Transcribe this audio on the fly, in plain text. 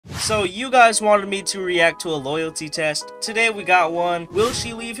So you guys wanted me to react to a loyalty test. Today we got one. Will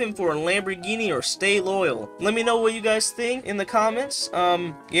she leave him for a Lamborghini or stay loyal? Let me know what you guys think in the comments.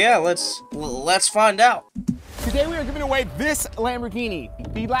 Yeah, let's find out. Today we are giving away this Lamborghini.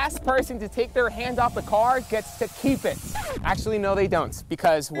 The last person to take their hand off the car gets to keep it. Actually, no, they don't,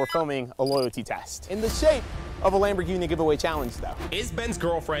 because we're filming a loyalty test in the shape of a Lamborghini giveaway challenge, though. Is Ben's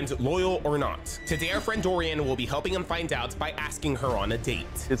girlfriend loyal or not? Today our friend Dorian will be helping him find out by asking her on a date.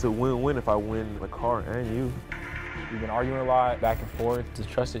 It's a win-win if I win the car and you. We've been arguing a lot, back and forth. The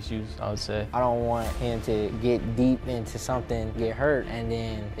trust issues, I would say. I don't want him to get deep into something, get hurt, and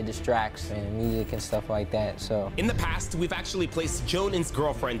then it distracts and music and stuff like that, so. In the past, we've actually placed Jonan's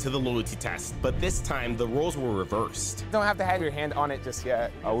girlfriend to the loyalty test, but this time the roles were reversed. Don't have to have your hand on it just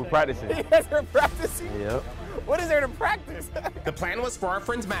yet. Oh, we're practicing. You guys are practicing? Yep. What is there to practice? The plan was for our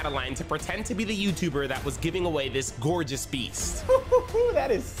friend Madeline to pretend to be the YouTuber that was giving away this gorgeous beast. That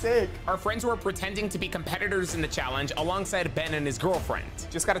is sick. Our friends were pretending to be competitors in the challenge alongside Ben and his girlfriend.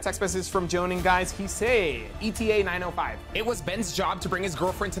 Just got a text message from Jonan, guys. He say ETA 905. It was Ben's job to bring his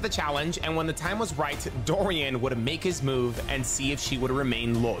girlfriend to the challenge, and when the time was right, Dorian would make his move and see if she would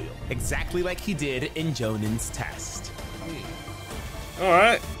remain loyal. Exactly like he did in Jonan's test.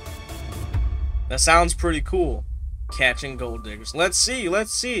 Alright. That sounds pretty cool. Catching gold diggers. Let's see. Will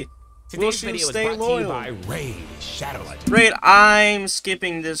Today's she video is stay brought to loyal? you by Raid Shadow Legend. Raid, I'm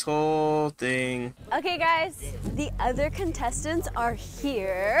skipping this whole thing. Okay guys, the other contestants are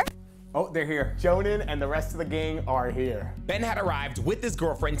here. Oh, they're here. Jonan and the rest of the gang are here. Ben had arrived with his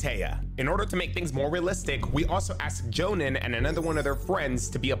girlfriend Taya. In order to make things more realistic, we also asked Jonan and another one of their friends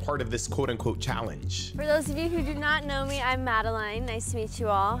to be a part of this quote-unquote challenge. For those of you who do not know me, I'm Madeline. Nice to meet you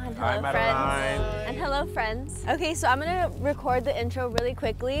all. And hello, Hi, Madeline. friends. And hello, friends. Okay, so I'm gonna record the intro really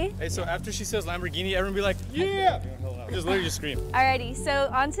quickly. Hey, so after she says Lamborghini, everyone be like, yeah! Just literally just scream. Alrighty, so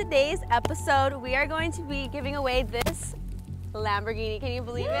on today's episode, we are going to be giving away this Lamborghini. Can you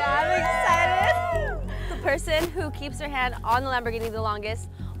believe it? I'm excited. The person who keeps their hand on the Lamborghini the longest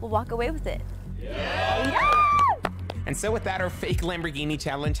will walk away with it. Yeah! And so with that, our fake Lamborghini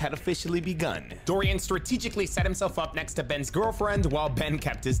challenge had officially begun. Dorian strategically set himself up next to Ben's girlfriend while Ben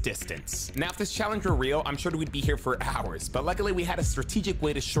kept his distance. Now, if this challenge were real, I'm sure we'd be here for hours, but luckily we had a strategic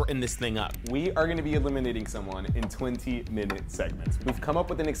way to shorten this thing up. We are gonna be eliminating someone in 20-minute segments. We've come up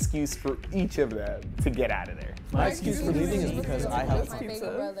with an excuse for each of them to get out of there. My excuse for leaving is because I have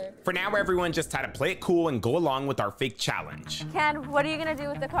Brother. For now, everyone just had to play it cool and go along with our fake challenge. Ken, what are you gonna do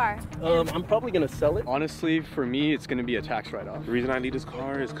with the car? I'm probably gonna sell it. Honestly, for me, it's gonna be a tax write-off. The reason I need this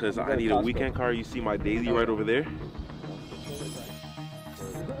car is because I need a weekend car. You see my daily right over there?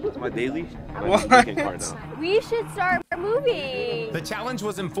 It's my daily. I need a weekend car now. We should start moving. The challenge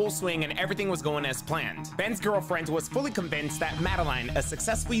was in full swing and everything was going as planned. Ben's girlfriend was fully convinced that Madeline, a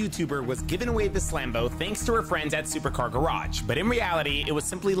successful YouTuber, was giving away this Lambo thanks to her friends at Supercar Garage. But in reality, it was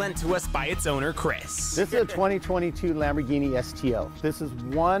simply lent to us by its owner, Chris. This is a 2022 Lamborghini STO. This is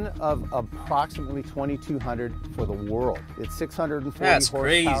one of approximately 2,200 for the world. It's 640 That's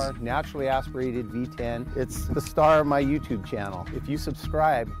horsepower, crazy. naturally aspirated V10. It's the star of my YouTube channel. If you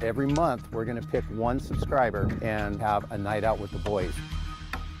subscribe, every month we're gonna pick one subscriber and have a night out with the boys.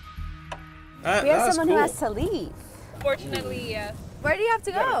 We have someone who has to leave. Fortunately, yes. Where do you have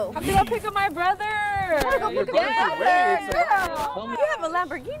to go? I have to go pick up my brother. Go pick up your brother. You have a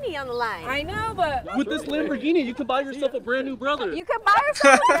Lamborghini on the line. I know, but With this Lamborghini, you can buy yourself a brand new brother. You can buy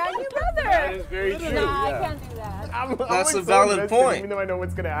yourself a brand new brother. That is very true. No, I can't do that. I'm That's like a valid invested, point. Even though I know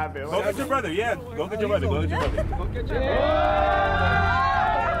what's gonna happen. Go get your brother, yeah. Go get your brother, go get your brother. Go get your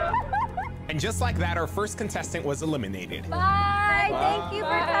And just like that, our first contestant was eliminated. Bye. Thank you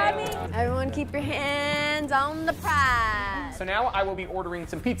for coming. Everyone keep your hands on the prize. So now I will be ordering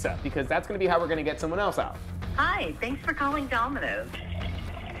some pizza because that's gonna be how we're gonna get someone else out. Hi, thanks for calling Domino's.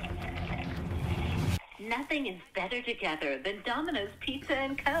 Nothing is better together than Domino's Pizza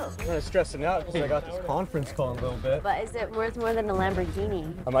and Coke. I'm kind of stressing out because I got this conference call in a little bit. But is it worth more than a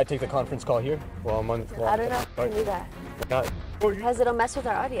Lamborghini? I might take the conference call here while I'm on. I don't know if I can do that. Not. Because it'll mess with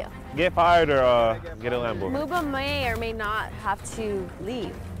our audio. Get fired or get a Lambo. Muba may or may not have to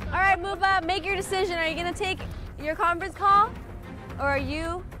leave. All right, Muba, make your decision. Are you gonna take your conference call or are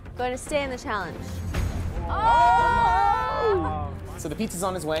you going to stay in the challenge? Oh! So the pizza's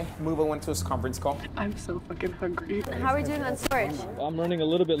on his way. Muba went to his conference call. I'm so fucking hungry. How are we doing on storage? I'm running a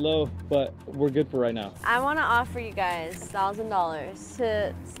little bit low, but we're good for right now. I want to offer you guys $1,000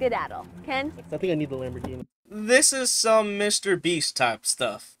 to skedaddle. Ken? I think I need the Lamborghini. This is some Mr. Beast type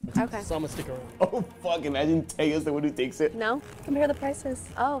stuff. Okay. So I'm gonna stick around. Oh fuck, imagine Taya's the one who takes it. No? Compare the prices.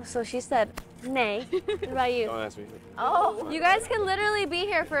 Oh, so she said Nay. What about you? Don't ask me. Oh, you guys can literally be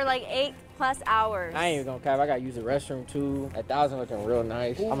here for like 8+ hours. I ain't even gonna cap. I gotta use the restroom too. 1,000 looking real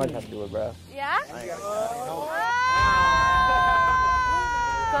nice. I might have to do it, bro. Yeah?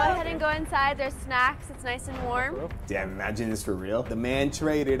 Go ahead and go inside. There's snacks. It's nice and warm. Damn, imagine this for real. The man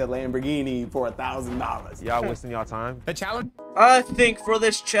traded a Lamborghini for $1,000. Y'all wasting y'all time? The challenge I think for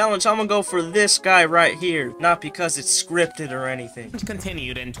this challenge, I'm gonna go for this guy right here. Not because it's scripted or anything.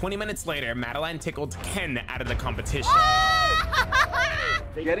 continued, and 20 minutes later, Madeline tickled Ken out of the competition.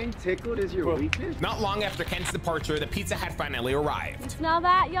 Getting tickled is your weakness? Not long after Ken's departure, the pizza had finally arrived. Smell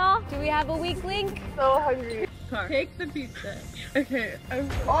that, y'all? Do we have a weak link? So hungry. Take the pizza. Okay. No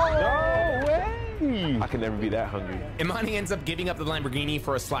way! I can never be that hungry. Imani ends up giving up the Lamborghini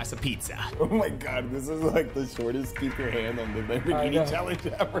for a slice of pizza. Oh my God, this is like the shortest keep your hand on the Lamborghini challenge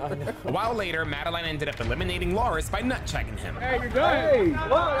ever. A while later, Madeline ended up eliminating Loris by nut-checking him. Hey, you're good.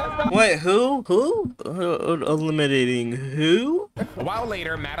 Hey. Wait, who? Who? Eliminating who? A while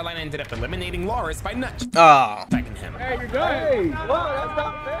later, Madeline ended up eliminating Loris by nut-checking him. Hey, you're good. Hey, whoa, that's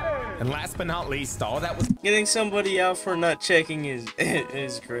not fair. And last but not least, all that was Getting somebody out for nut checking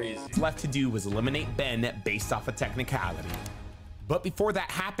is crazy. left to do was eliminate Ben based off a technicality. But before that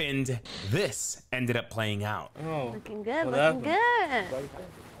happened, this ended up playing out. Oh, Looking good, what looking good.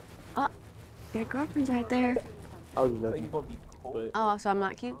 Oh, your girlfriend's right there. I was nothing. But Oh, so I'm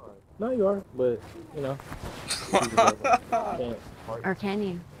not cute? no, you are. But you know. Or can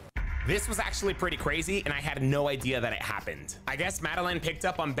you? This was actually pretty crazy, and I had no idea that it happened. I guess Madeline picked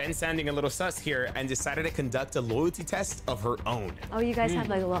up on Ben sounding a little sus here and decided to conduct a loyalty test of her own. Oh, you guys have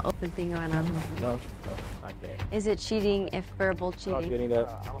like a little open thing going on. No, I can't. Is it cheating if verbal I'm not cheating? getting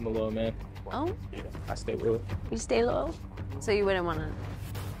that. I'm a little man. Oh, Yeah, I stay with it. you stay low? So you wouldn't want to...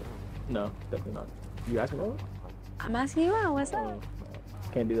 No, definitely not. You asking me? I'm asking you out, what's up?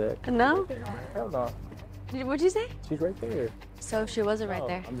 Can't do that. No? Hell no. What'd you say? She's right there. So she wasn't right No,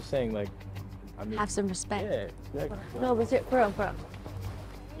 there. I'm just saying, like, I mean. Have some respect. Yeah. No, but for real, for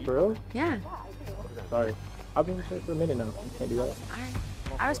real. For real? Yeah. Sorry. I've been here for a minute now. You can't do that. All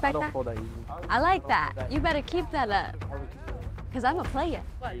right. I respect don't that. hold that easy. I like that. You better keep that up. Because I'm a player.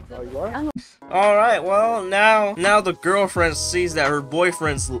 Oh, you are? all right. Well, now the girlfriend sees that her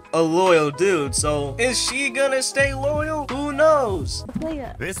boyfriend's a loyal dude. So is she gonna stay loyal? Who knows?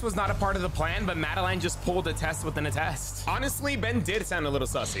 Player. This was not a part of the plan, but Madeline just pulled a test within a test. Honestly, Ben did sound a little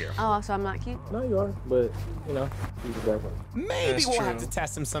sus here. Oh, so I'm not cute? No, you are. But, you know, he's a bad one. Maybe That's we'll true. have to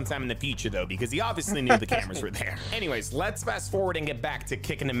test him sometime in the future, though, because he obviously knew the cameras were there. Anyways, let's fast forward and get back to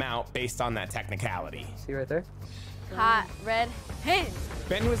kicking him out based on that technicality. See right there? Hot red hand.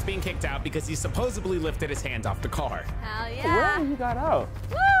 Ben was being kicked out because he supposedly lifted his hand off the car. Hell Well, yeah. you got out.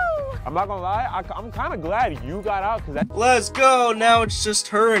 Woo! I'm not gonna lie, I'm kind of glad you got out because that. Let's go. Now it's just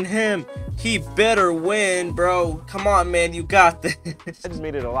her and him. He better win, bro. Come on, man. You got this. That just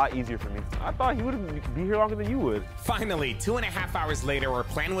made it a lot easier for me. I thought he would be here longer than you would. Finally, 2.5 hours later, our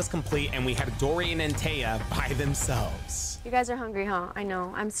plan was complete and we had Dorian and Taya by themselves. You guys are hungry, huh? I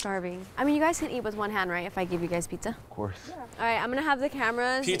know. I'm starving. I mean, you guys can eat with one hand, right? If I give you guys pizza. Of course. All right, I'm gonna have the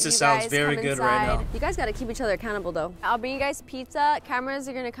cameras. Pizza You sounds guys very come good right inside. now. You guys gotta keep each other accountable, though. I'll bring you guys pizza. Cameras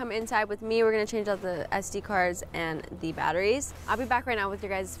are gonna come inside with me. We're gonna change out the SD cards and the batteries. I'll be back right now with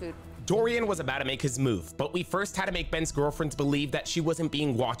your guys' food. Dorian was about to make his move, but we first had to make Ben's girlfriend believe that she wasn't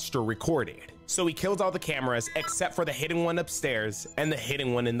being watched or recorded. So we killed all the cameras except for the hidden one upstairs and the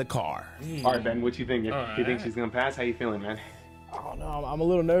hidden one in the car. All right, Ben, what you think? Do you think she's gonna pass? How you feeling, man? I don't know. I'm a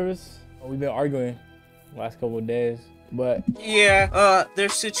little nervous. We've been arguing the last couple of days. But Yeah, their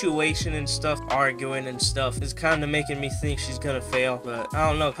situation and stuff, arguing and stuff, is kind of making me think she's gonna fail. But I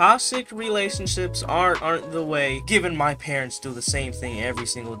don't know. Toxic relationships aren't the way. Given my parents do the same thing every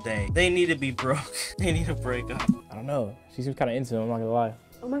single day, they need to be broke. They need to break up. I don't know. She seems kind of into him. I'm not gonna lie.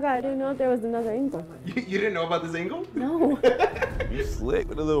 Oh my god, I didn't know if there was another angle. You didn't know about this angle? No. You slick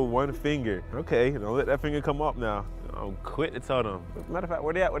with a little one finger. Okay, don't let that finger come up now. I'm quit to tell them. Matter of fact,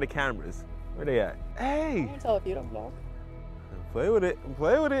 where they at with the cameras? Where they at? Hey! Can't tell if you don't vlog. Play with it.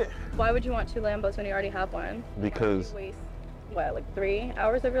 Play with it. Why would you want 2 Lambos when you already have one? Because You waste, what, like 3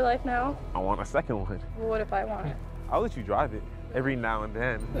 hours of your life now? I want a second one. Well, what if I want it? I'll let you drive it every now and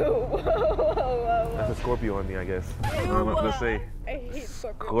then. Whoa, whoa, whoa. That's a Scorpio on me, I guess. I don't know what to say. I hate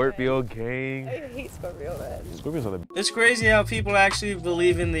Scorpio. Scorpio gang. I hate Scorpio, man. Scorpio's on the. It's crazy how people actually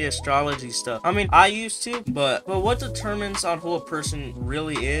believe in the astrology stuff. I mean, I used to, but what determines on who a person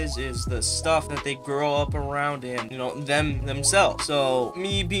really is the stuff that they grow up around and, you know, themselves. So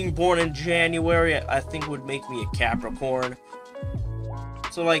me being born in January, I think would make me a Capricorn.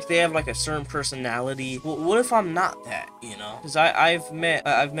 So like they have like a certain personality. Well, what if I'm not that, you know? Because I've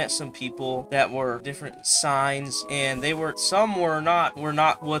met some people that were different signs, and some were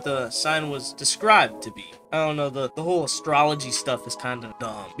not what the sign was described to be. I don't know, the whole astrology stuff is kind of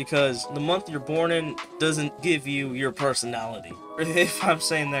dumb, because the month you're born in doesn't give you your personality. If I'm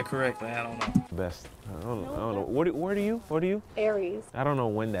saying that correctly, I don't know. Best. I don't know. What are you? Aries. I don't know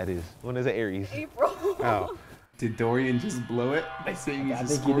when that is. When is it Aries? April. Oh. Did Dorian just blow it by saying he's a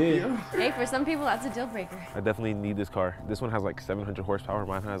think he did. Scorpio? Hey, for some people, that's a deal breaker. I definitely need this car. This one has like 700 horsepower.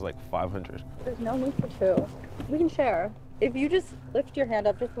 Mine has like 500. There's no need for two. We can share. If you just lift your hand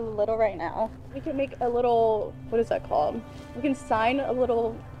up just a little right now, we can make a little, what is that called? We can sign a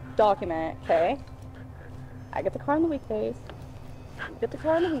little document, okay? I get the car on the weekdays. You get the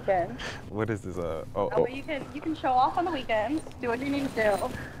car on the weekends. What is this? That way you can show off on the weekends, do what you need to do.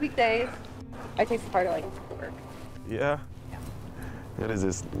 Weekdays, I take the car to like work. Yeah. What is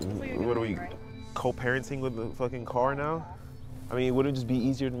this? What are we right? co-parenting with the fucking car now? I mean, would it just be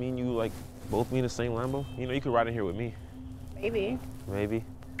easier to me and you like both be in the same Lambo? You know, you could ride in here with me. Maybe. Maybe.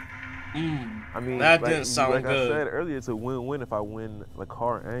 I mean, that didn't sound like good. I said earlier, it's a win-win if I win the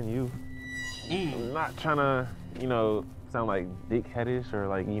car and you. I'm not trying to, you know, sound like dick-headish or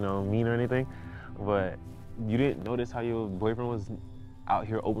like, you know, mean or anything, but you didn't notice how your boyfriend was out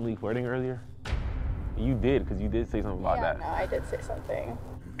here openly flirting earlier? You did, because you did say something about that. No, I did say something.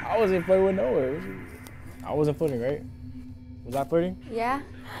 I wasn't flirting with nowhere. I wasn't flirting, right? Was I flirting? Yeah.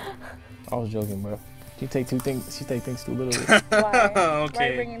 I was joking, bro. She take things too literally. Why? Why are Okay.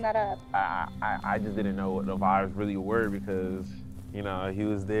 you bringing that up? I just didn't know what the vibes really were because, you know, he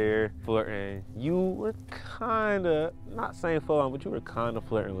was there flirting. You were kind of, not saying full on, but you were kind of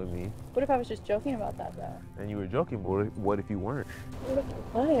flirting with me. What if I was just joking about that though? And you were joking, but what if you weren't? What if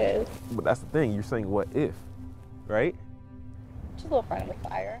I was? But that's the thing, you're saying what if, right? Just a little friendly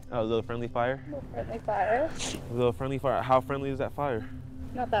fire. Oh, a little friendly fire? A little friendly fire. A little friendly fire. How friendly is that fire?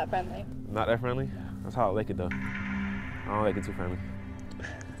 Not that friendly. Not that friendly? That's how I like it though. I don't like it too friendly.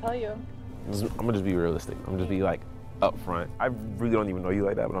 I'll tell you. I'm gonna just be realistic. I'm just be like up front. I really don't even know you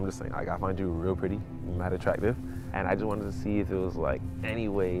like that, but I'm just saying, like, I find you real pretty, mad attractive. And I just wanted to see if it was like any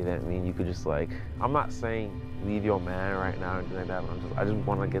way that you could just like, I'm not saying leave your man right now or anything like that, but I just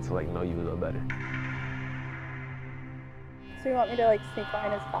want to get to like know you a little better. So you want me to like sneak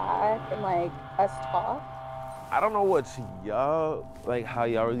behind his back and like us talk? I don't know what y'all, like how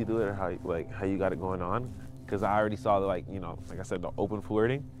y'all really do it or how you got it going on. Cause I already saw like, you know, like I said, the open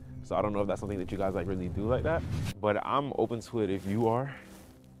flirting. So I don't know if that's something that you guys like really do like that, but I'm open to it if you are.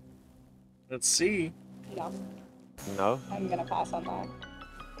 Let's see. No. No? I'm gonna pass on that.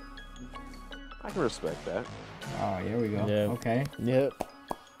 I can respect that. Oh, here we go. Yeah. Okay. Yep.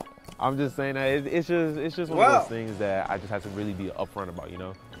 I'm just saying that it's just one of those things that I just have to really be upfront about, you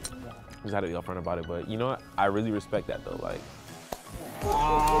know? Just had to be upfront about it, but you know what? I really respect that though, like.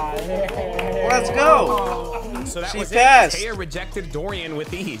 Let's go. So that She was passed. it. Taya rejected Dorian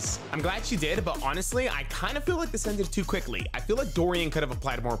with ease. I'm glad she did, but honestly, I kind of feel like this ended too quickly. I feel like Dorian could have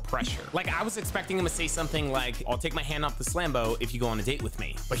applied more pressure. Like, I was expecting him to say something like, I'll take my hand off this Lambo if you go on a date with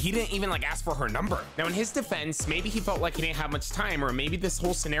me. But he didn't even like ask for her number. Now, in his defense, maybe he felt like he didn't have much time, or maybe this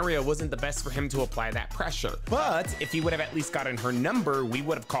whole scenario wasn't the best for him to apply that pressure. But if he would have at least gotten her number, we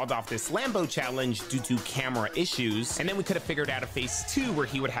would have called off this Lambo challenge due to camera issues, and then we could have figured out a phase 2 where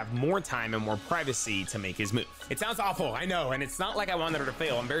he would have more time and more privacy to make his move. It sounds awful, I know, and it's not like I wanted her to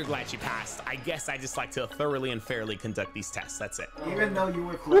fail. I'm very glad she passed. I guess I just like to thoroughly and fairly conduct these tests, that's it. Even though you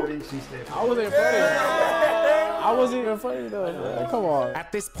were flirting, she stayed. I wasn't flirting. I wasn't even flirting though. Like, come on.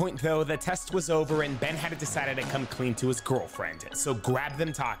 At this point, though, the test was over and Ben had decided to come clean to his girlfriend. So grab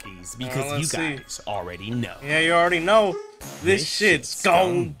them talkies because you let's see. guys already know. Yeah, you already know. This shit's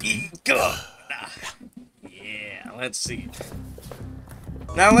gonna be good. Yeah, let's see.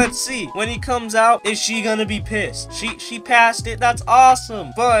 Now let's see. When he comes out, is she gonna be pissed? She passed it. That's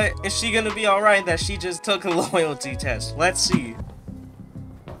awesome. But is she gonna be alright that she just took a loyalty test? Let's see.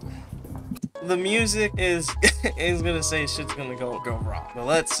 The music is gonna say shit's gonna go wrong. But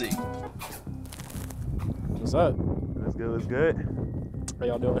let's see. What's up? Let's go. It's good. How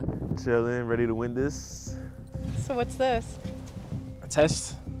y'all doing? Chilling, ready to win this. So what's this? A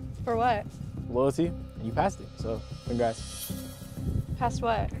test. For what? Loyalty. You passed it. So congrats. Past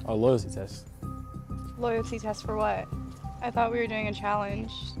what? A loyalty test. Loyalty test for what? I thought we were doing a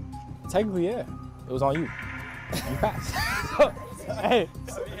challenge. Technically, yeah. It was on you. You passed. Hey.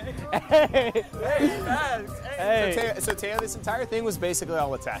 Hey. So Taya, this entire thing was basically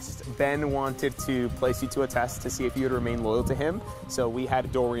all a test. Ben wanted to place you to a test to see if you would remain loyal to him. So we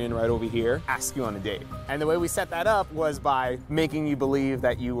had Dorian right over here ask you on a date. And the way we set that up was by making you believe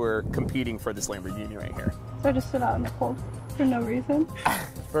that you were competing for this Lamborghini right here. So I just stood out in the cold for no reason.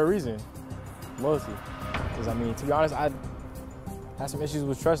 For a reason. Loyalty. Because, I mean, to be honest, I had some issues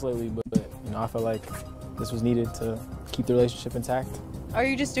with trust lately, but, you know, I felt like this was needed to keep the relationship intact. Are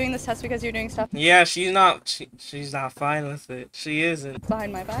you just doing this test because you're doing stuff Yeah, she's not fine with it. She isn't.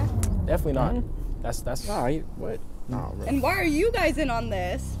 behind my back? Definitely not. That's all right. What? No, bro. And why are you guys in on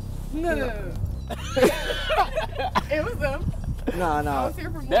this? No. It was them. No. I was here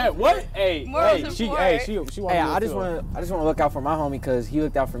for more. That what? Hey, she wanted Hey, to I just want to look out for my homie because he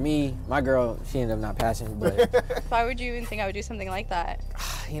looked out for me. My girl, she ended up not passing, but Why would you even think I would do something like that?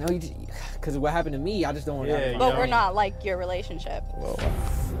 you know, because what happened to me, I just don't want to. Yeah, But we're not like your relationship.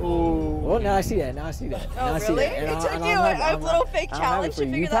 Well, now I see that. Now I see that. Oh, really? It took you a little fake challenge to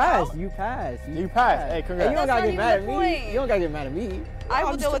figure that out. You passed. You passed. Hey, congrats. You don't gotta get mad at me. You don't gotta get mad at me. I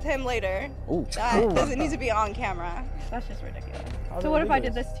will deal with him later. Ooh. That doesn't need to be on camera. That's just ridiculous. So what if I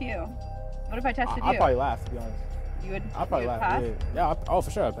did this to you? What if I tested you? I'd probably laugh, to be honest. You would. I'd probably you would laugh. pass? Yeah. Oh,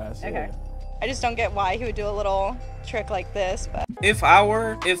 for sure I'd pass. Okay. Yeah. I just don't get why he would do a little trick like this, but If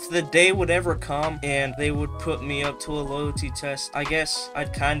the day would ever come and they would put me up to a loyalty test, I guess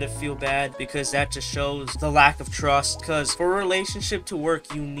I'd kind of feel bad because that just shows the lack of trust. Because for a relationship to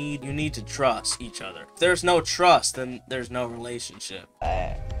work, you need to trust each other. If there's no trust, then there's no relationship.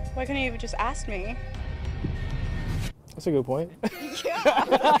 why couldn't you have just asked me? That's a good point.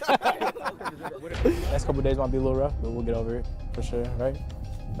 Yeah. Next couple days might be a little rough, but we'll get over it for sure, right?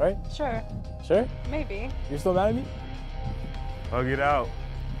 Right? Sure. Sure? Maybe. You're still mad at me? Hug it out.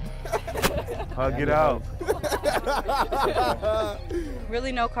 Hug it out.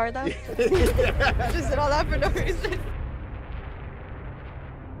 Really no car though? Just did all that for no reason.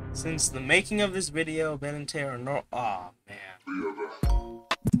 Since the making of this video, Ben and Tara no. Aw, man.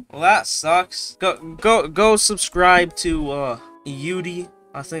 Well, that sucks. Go subscribe to Yudi.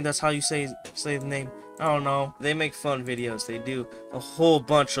 I think that's how you say the name. I don't know. They make fun videos. They do a whole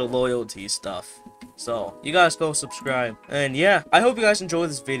bunch of loyalty stuff. So, you guys go subscribe. And yeah, I hope you guys enjoy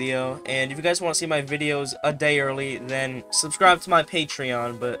this video. And if you guys want to see my videos a day early, then subscribe to my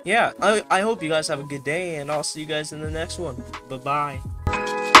Patreon. But yeah, I hope you guys have a good day. And I'll see you guys in the next one. Bye-bye.